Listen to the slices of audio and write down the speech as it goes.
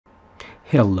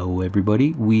Hello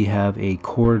everybody, we have a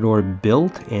corridor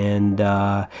built and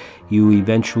you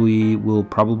eventually will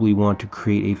probably want to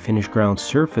create a finished ground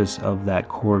surface of that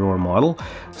corridor model.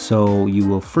 So you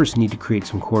will first need to create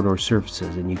some corridor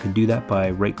surfaces, and you can do that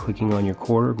by right clicking on your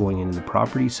corridor, going into the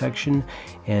properties section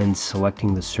and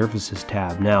selecting the surfaces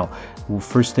tab. Now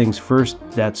first things first,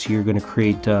 you're going to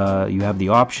create, you have the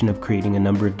option of creating a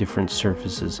number of different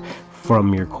surfaces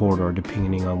from your corridor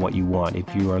depending on what you want.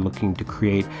 If you are looking to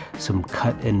create some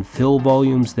cut and fill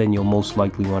volumes, then you'll most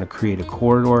likely want to create a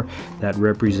corridor that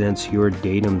represents your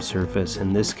datum surface,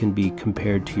 and this can be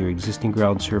compared to your existing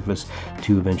ground surface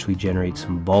to eventually generate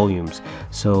some volumes.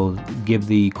 So give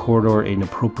the corridor an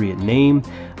appropriate name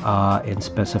and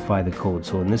specify the code.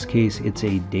 So in this case it's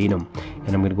a datum, and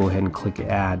I'm going to go ahead and click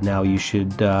add. Now you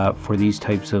should for these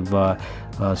types of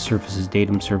surfaces,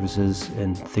 datum surfaces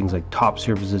and things like top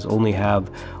surfaces, only have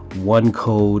one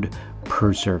code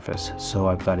per surface. So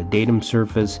I've got a datum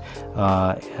surface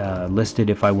listed.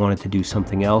 If I wanted to do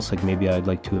something else, like maybe I'd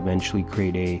like to eventually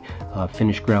create a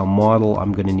finished ground model,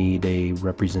 I'm going to need a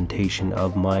representation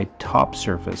of my top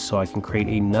surface. So I can create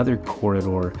another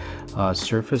corridor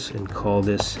surface and call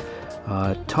this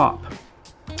top,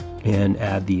 and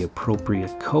add the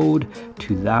appropriate code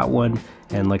to that one.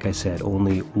 And like I said,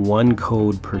 only one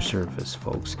code per surface,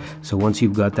 folks. So once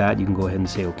you've got that, you can go ahead and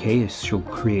say okay. She'll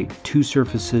create two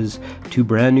surfaces, two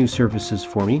brand new surfaces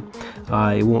for me.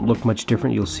 It won't look much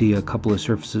different. You'll see a couple of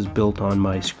surfaces built on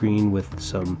my screen with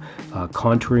some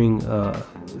contouring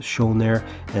shown there.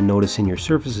 And notice in your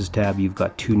surfaces tab, you've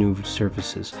got two new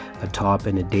surfaces, a top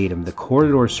and a datum. The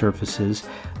corridor surfaces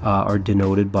are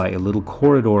denoted by a little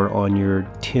corridor on your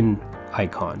tin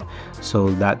icon. So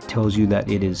that tells you that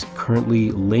it is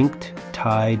currently linked,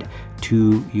 tied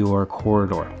to your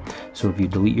corridor. So if you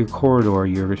delete your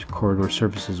corridor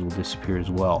surfaces will disappear as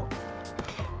well.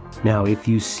 Now if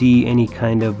you see any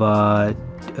kind of a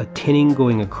tinning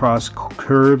going across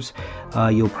curves,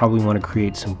 you'll probably want to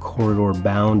create some corridor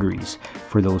boundaries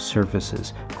for those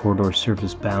surfaces, corridor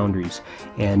surface boundaries,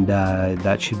 and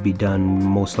that should be done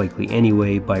most likely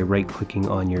anyway by right clicking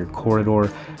on your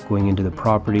corridor, going into the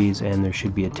properties, and there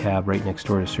should be a tab right next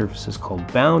door to surfaces called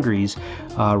boundaries.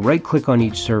 Right click on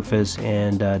each surface,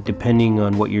 and depending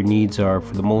on what your needs are,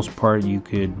 for the most part you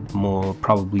could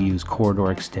probably use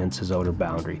corridor extents as outer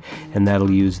boundary, and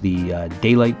that'll use the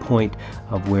daylight point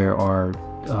of where our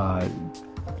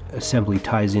assembly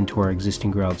ties into our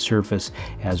existing ground surface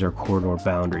as our corridor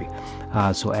boundary.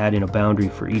 So add in a boundary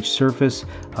for each surface,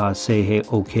 say hey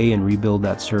okay, and rebuild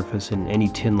that surface, and any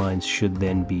tin lines should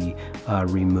then be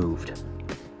removed.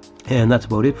 And that's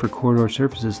about it for corridor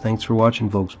surfaces. Thanks for watching,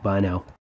 folks. Bye now.